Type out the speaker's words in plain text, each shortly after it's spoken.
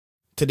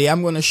Today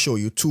I'm going to show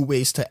you two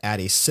ways to add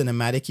a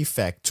cinematic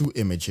effect to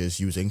images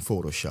using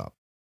Photoshop.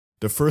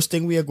 The first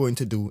thing we are going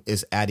to do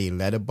is add a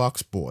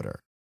letterbox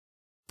border.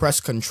 Press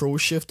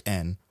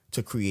Ctrl-Shift-N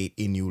to create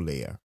a new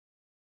layer.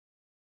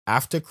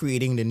 After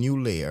creating the new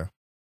layer,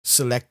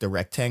 select the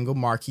rectangle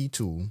marquee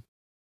tool.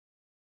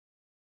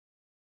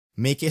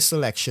 Make a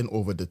selection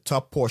over the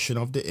top portion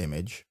of the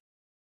image.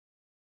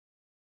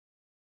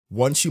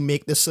 Once you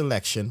make the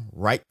selection,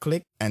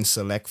 right-click and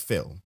select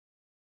Fill.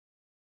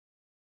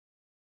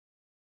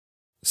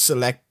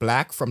 Select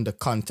black from the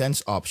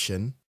Contents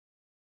option,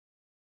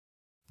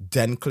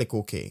 then click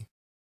OK.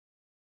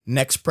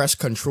 Next, press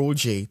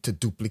Ctrl-J to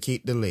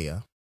duplicate the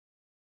layer.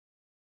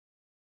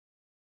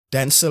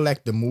 Then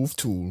select the Move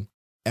tool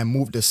and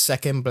move the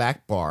second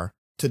black bar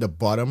to the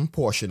bottom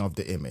portion of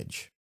the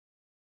image.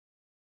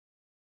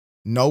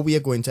 Now we are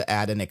going to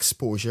add an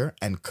exposure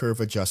and curve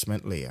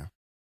adjustment layer.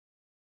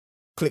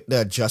 Click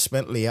the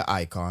adjustment layer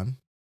icon.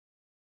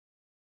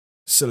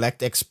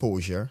 Select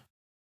exposure.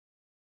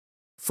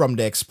 From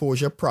the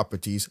exposure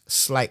properties,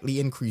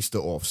 slightly increase the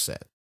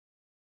offset.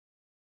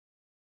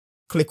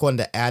 Click on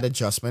the add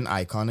adjustment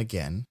icon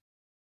again,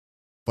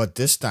 but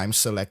this time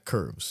select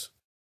curves.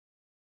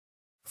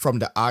 From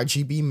the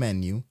RGB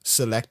menu,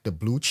 select the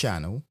blue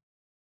channel,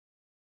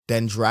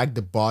 then drag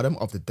the bottom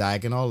of the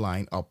diagonal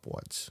line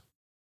upwards.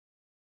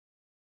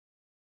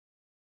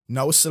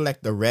 Now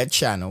select the red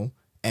channel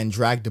and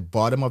drag the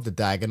bottom of the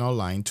diagonal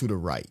line to the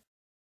right.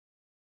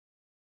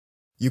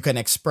 You can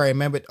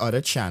experiment with other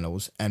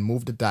channels and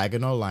move the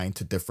diagonal line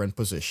to different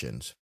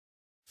positions.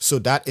 So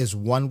that is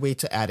one way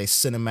to add a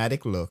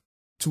cinematic look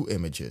to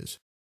images.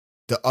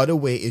 The other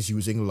way is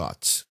using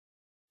LUTs.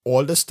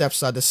 All the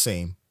steps are the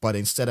same, but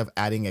instead of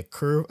adding a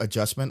curve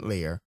adjustment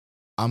layer,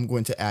 I'm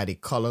going to add a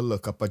color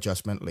lookup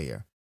adjustment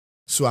layer.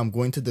 So I'm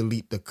going to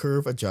delete the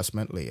curve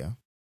adjustment layer.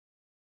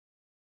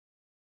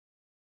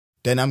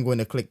 Then I'm going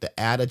to click the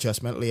add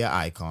adjustment layer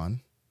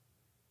icon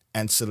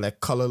and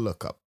select color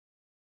lookup.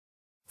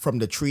 From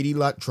the 3D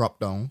LUT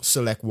dropdown,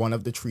 select one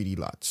of the 3D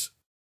LUTs.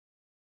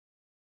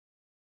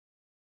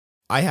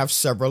 I have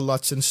several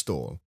LUTs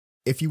installed.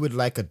 If you would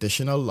like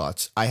additional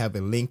LUTs, I have a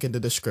link in the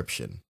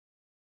description.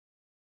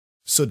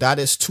 So that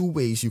is two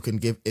ways you can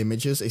give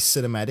images a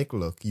cinematic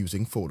look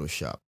using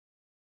Photoshop.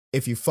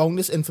 If you found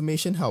this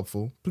information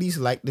helpful, please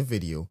like the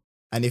video.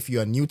 And if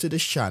you are new to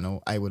this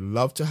channel, I would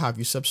love to have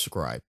you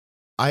subscribe.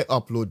 I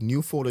upload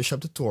new Photoshop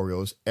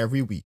tutorials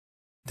every week.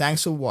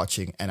 Thanks for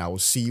watching, and I will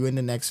see you in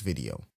the next video.